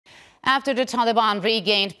After the Taliban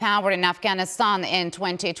regained power in Afghanistan in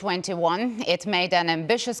 2021, it made an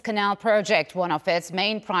ambitious canal project one of its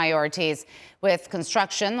main priorities. With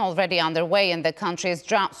construction already underway in the country's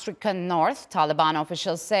drought-stricken north, Taliban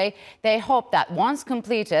officials say they hope that once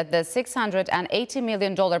completed, the $680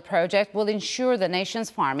 million project will ensure the nation's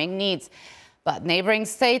farming needs. But neighboring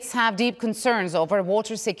states have deep concerns over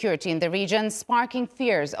water security in the region, sparking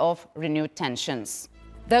fears of renewed tensions.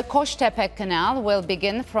 The Qosh Tepa Canal will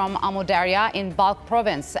begin from Amu Darya in Balkh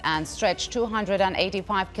province and stretch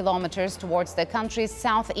 285 kilometers towards the country's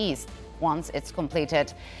southeast once it's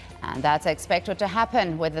completed. And that's expected to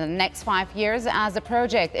happen within the next 5 years as the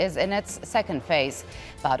project is in its second phase.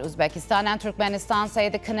 But Uzbekistan and Turkmenistan say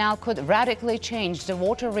the canal could radically change the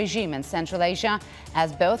water regime in Central Asia,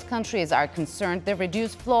 as both countries are concerned the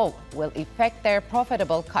reduced flow will affect their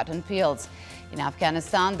profitable cotton fields. In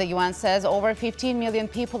Afghanistan, the UN says over 15 million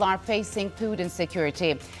people are facing food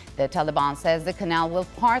insecurity. The Taliban says the canal will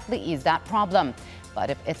partly ease that problem.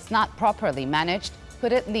 But if it's not properly managed,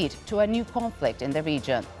 could it lead to a new conflict in the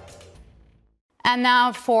region? And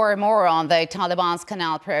now for more on the Taliban's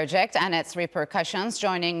canal project and its repercussions,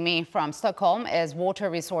 joining me from Stockholm is water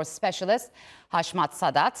resource specialist Hashmat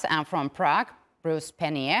Sadat, and from Prague, Bruce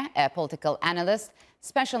Penier, a political analyst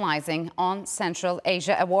specializing on Central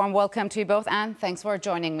Asia. A warm welcome to you both, and thanks for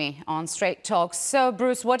joining me on Straight Talk. So,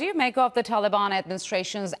 Bruce, what do you make of the Taliban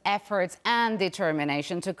administration's efforts and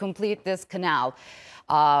determination to complete this canal,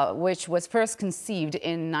 which was first conceived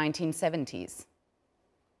in 1970s?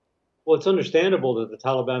 Well, it's understandable that the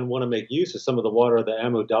Taliban want to make use of some of the water of the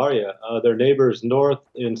Amu Darya. Their neighbors north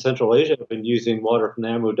in Central Asia have been using water from the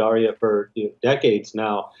Amu Darya for decades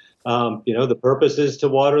now. The purpose is to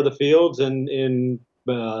water the fields in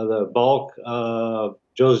the Balkh,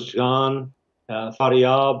 Jozgan,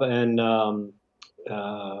 Faryab, and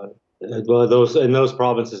those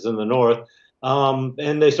provinces in the north.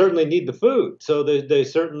 And they certainly need the food. So they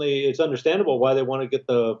certainly, it's understandable why they want to get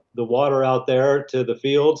the water out there to the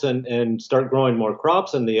fields and start growing more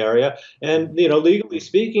crops in the area. And, legally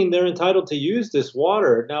speaking, they're entitled to use this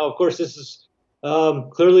water. Now, of course, this is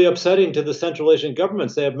clearly upsetting to the Central Asian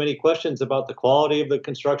governments. They have many questions about the quality of the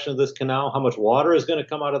construction of this canal, how much water is going to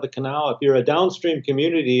come out of the canal. If you're a downstream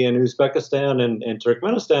community in Uzbekistan and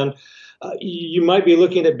Turkmenistan, you might be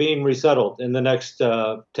looking at being resettled in the next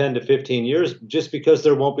 10 to 15 years just because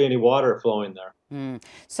there won't be any water flowing there.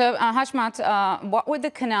 So, Hashmat, what would the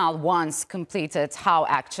canal once completed, how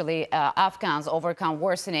actually Afghans overcome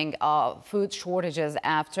worsening food shortages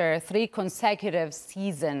after 3 consecutive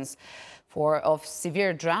seasons of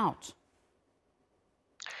severe drought?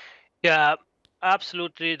 Yeah,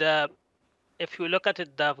 absolutely. If you look at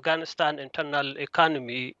it, the Afghanistan internal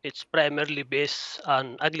economy, it's primarily based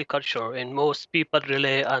on agriculture, and most people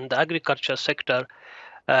rely on the agriculture sector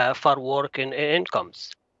for work and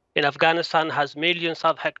incomes. In Afghanistan has millions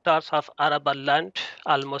of hectares of arable land,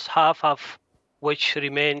 almost half of which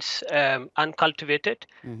remains uncultivated.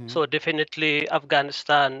 So definitely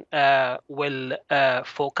Afghanistan will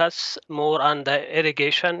focus more on the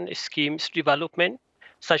irrigation schemes development,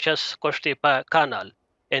 such as Qosh Tepa Canal.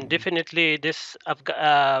 And definitely this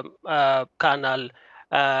canal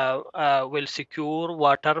will secure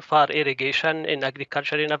water for irrigation in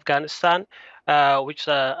agriculture in Afghanistan, which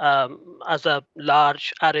as a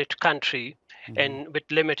large arid country and with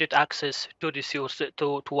limited access to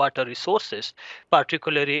water resources,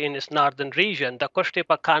 particularly in its northern region. The Qosh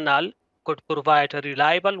Tepa Canal could provide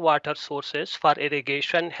reliable water sources for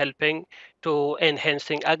irrigation, helping to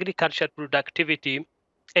enhancing agriculture productivity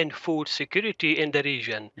and food security in the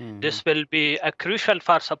region. This will be crucial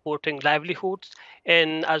for supporting livelihoods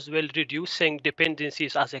and as well reducing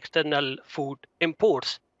dependencies as external food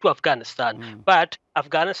imports to Afghanistan. But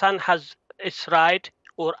Afghanistan has its right,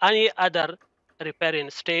 or any other riparian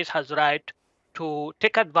state has right, to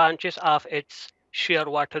take advantage of its sheer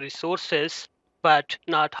water resources, but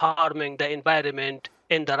not harming the environment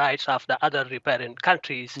and the rights of the other riparian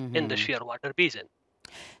countries in the sheer water basin.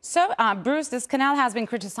 So, Bruce, this canal has been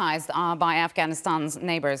criticized by Afghanistan's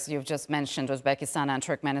neighbors. You've just mentioned Uzbekistan and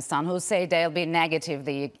Turkmenistan, who say they'll be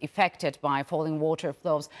negatively affected by falling water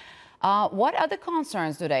flows. What other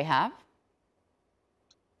concerns do they have?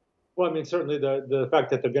 Well, I mean, certainly the fact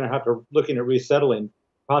that they're going to have to looking at resettling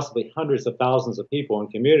possibly hundreds of thousands of people in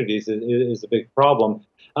communities is a big problem.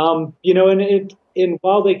 And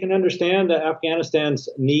while they can understand Afghanistan's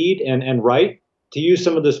need and right to use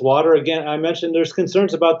some of this water, again, I mentioned there's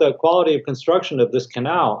concerns about the quality of construction of this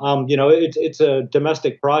canal. It's a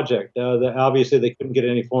domestic project. Obviously, they couldn't get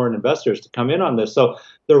any foreign investors to come in on this, so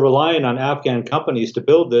they're relying on Afghan companies to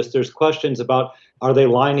build this. There's questions about Are they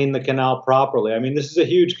lining the canal properly? I mean, this is a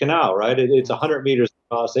huge canal, right? It's 100 meters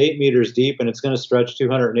across, 8 meters deep, and it's going to stretch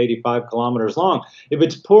 285 kilometers long. If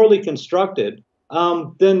it's poorly constructed,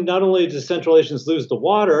 then not only does Central Asians lose the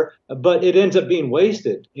water, but it ends up being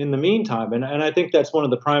wasted in the meantime. And I think that's one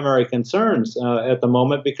of the primary concerns at the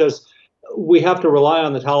moment, because we have to rely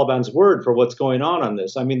on the Taliban's word for what's going on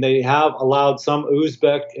this. I mean, they have allowed some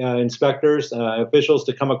Uzbek inspectors, officials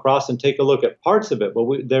to come across and take a look at parts of it, but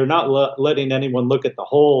they're not letting anyone look at the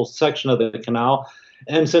whole section of the canal.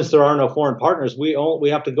 And since there are no foreign partners, we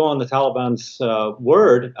have to go on the Taliban's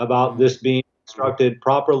word about this being constructed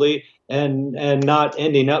properly and not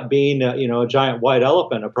ending up being a giant white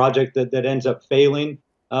elephant, a project that ends up failing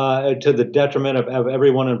to the detriment of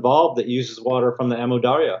everyone involved that uses water from the Amu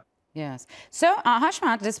Darya. Yes. So,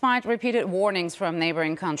 Hashmat, despite repeated warnings from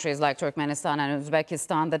neighboring countries like Turkmenistan and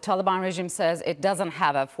Uzbekistan, the Taliban regime says it doesn't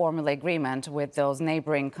have a formal agreement with those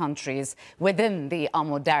neighboring countries within the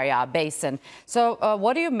Amu Darya basin. So,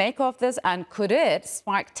 what do you make of this, and could it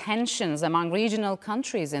spark tensions among regional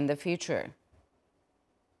countries in the future?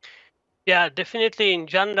 Yeah, definitely. In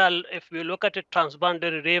general, if we look at it,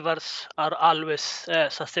 transboundary rivers are always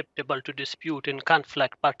susceptible to dispute and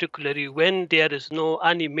conflict, particularly when there is no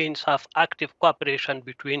any means of active cooperation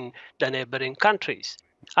between the neighboring countries.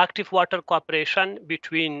 Active water cooperation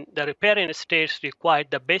between the riparian states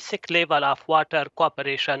required the basic level of water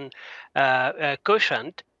cooperation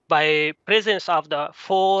quotient by presence of the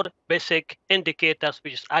 4 basic indicators,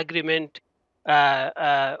 which is agreement,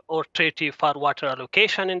 or treaty for water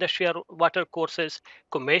allocation in the shared water courses,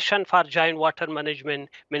 commission for joint water management,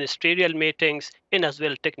 ministerial meetings, and as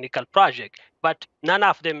well technical project. But none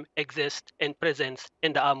of them exist in presence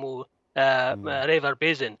in the Amu River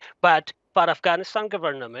Basin. But for Afghanistan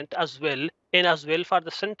government as well, and as well for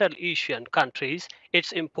the Central Asian countries,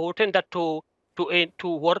 it's important that to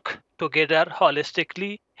work together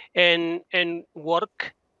holistically and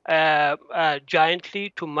work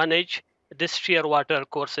jointly to manage this sheer water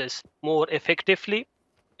courses more effectively,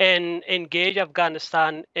 and engage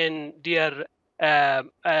Afghanistan in their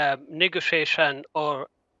negotiation or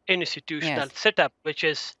institutional setup, which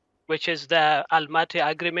is the Almaty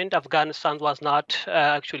Agreement. Afghanistan was not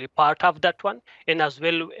actually part of that one, and as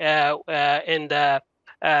well in the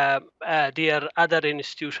their other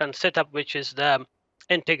institution setup, which is the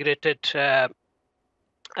integrated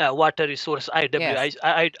water resource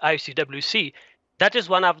ICWC. That is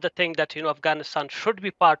one of the things that Afghanistan should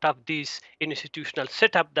be part of these institutional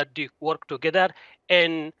setup, that they work together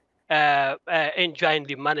and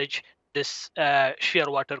jointly manage this sheer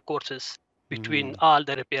water courses between all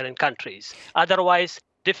the riparian countries. Otherwise,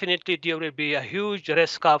 definitely there will be a huge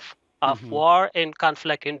risk of war and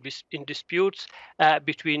conflict in disputes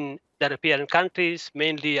between the riparian countries,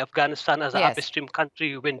 mainly Afghanistan as an upstream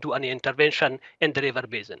country, when do any intervention in the river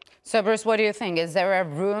basin. So, Bruce, what do you think? Is there a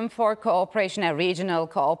room for cooperation, a regional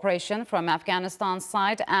cooperation from Afghanistan's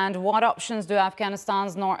side? And what options do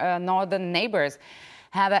Afghanistan's northern neighbors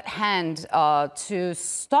have at hand to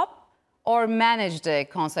stop or manage the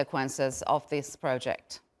consequences of this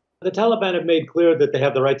project? The Taliban have made clear that they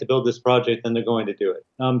have the right to build this project, and they're going to do it.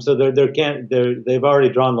 So they've already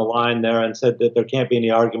drawn the line there and said that there can't be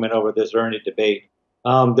any argument over this or any debate.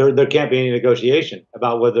 There can't be any negotiation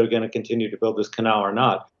about whether they're going to continue to build this canal or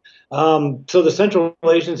not. So the Central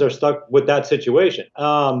Asians are stuck with that situation.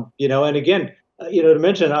 And again, to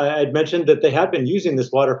mention, I'd mentioned that they had been using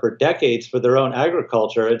this water for decades for their own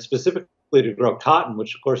agriculture, and specifically to grow cotton,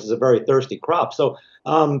 which of course is a very thirsty crop. So,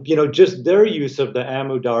 just their use of the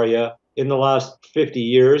Amu Darya in the last 50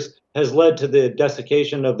 years has led to the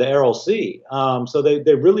desiccation of the Aral Sea. So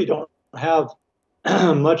they really don't have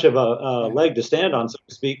much of a leg to stand on, so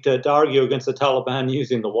to speak, to argue against the Taliban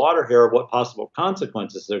using the water here, or what possible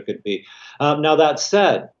consequences there could be. Now, that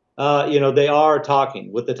said, they are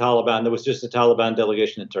talking with the Taliban. There was just a Taliban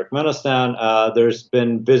delegation in Turkmenistan. There's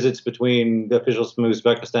been visits between the officials from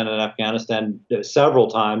Uzbekistan and Afghanistan several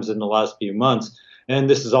times in the last few months, and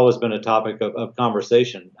this has always been a topic of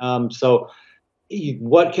conversation. So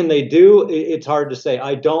what can they do? It's hard to say.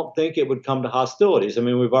 I don't think it would come to hostilities. I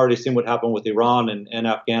mean, we've already seen what happened with Iran and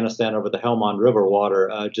Afghanistan over the Helmand River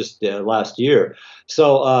water just last year.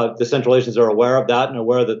 So the Central Asians are aware of that and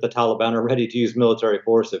aware that the Taliban are ready to use military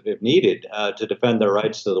force if needed to defend their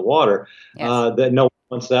rights to the water. That no one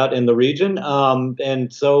wants that in the region.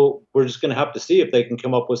 And so we're just going to have to see if they can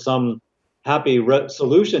come up with some happy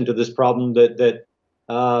solution to this problem that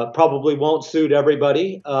Probably won't suit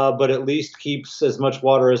everybody, but at least keeps as much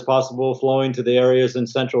water as possible flowing to the areas in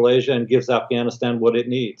Central Asia and gives Afghanistan what it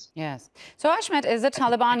needs. Yes. So, Ashmet, is the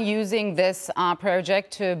Taliban using this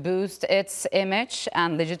project to boost its image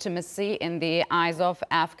and legitimacy in the eyes of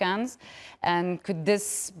Afghans? And could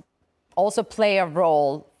this also play a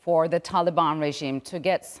role for the Taliban regime to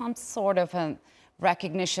get some sort of a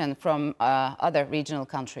recognition from other regional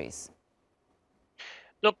countries?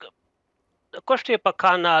 Look, the Qosh Tepa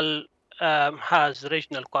Canal has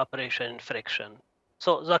regional cooperation friction.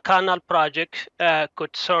 So the canal project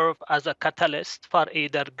could serve as a catalyst for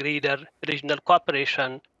either greater regional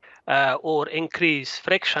cooperation or increase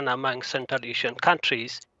friction among Central Asian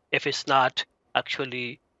countries if it's not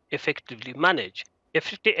actually effectively managed.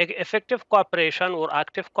 Effective cooperation or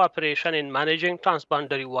active cooperation in managing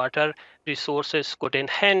transboundary water resources could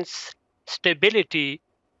enhance stability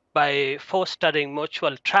by fostering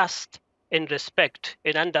mutual trust in respect,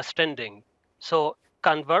 in understanding. So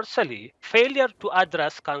conversely, failure to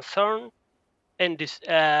address concern and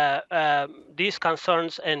these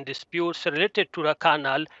concerns and disputes related to the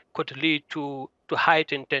canal could lead to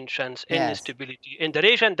heightened tensions and instability in the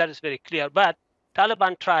region. That is very clear. But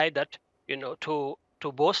Taliban tried that,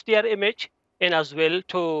 to boost their image and as well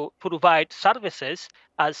to provide services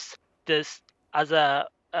as a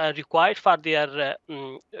required for their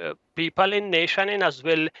people in nation, and as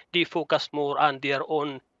well they focus more on their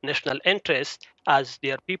own national interests as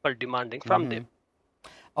their people demanding from them.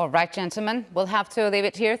 All right, gentlemen, we'll have to leave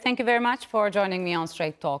it here. Thank you very much for joining me on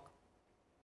Straight Talk.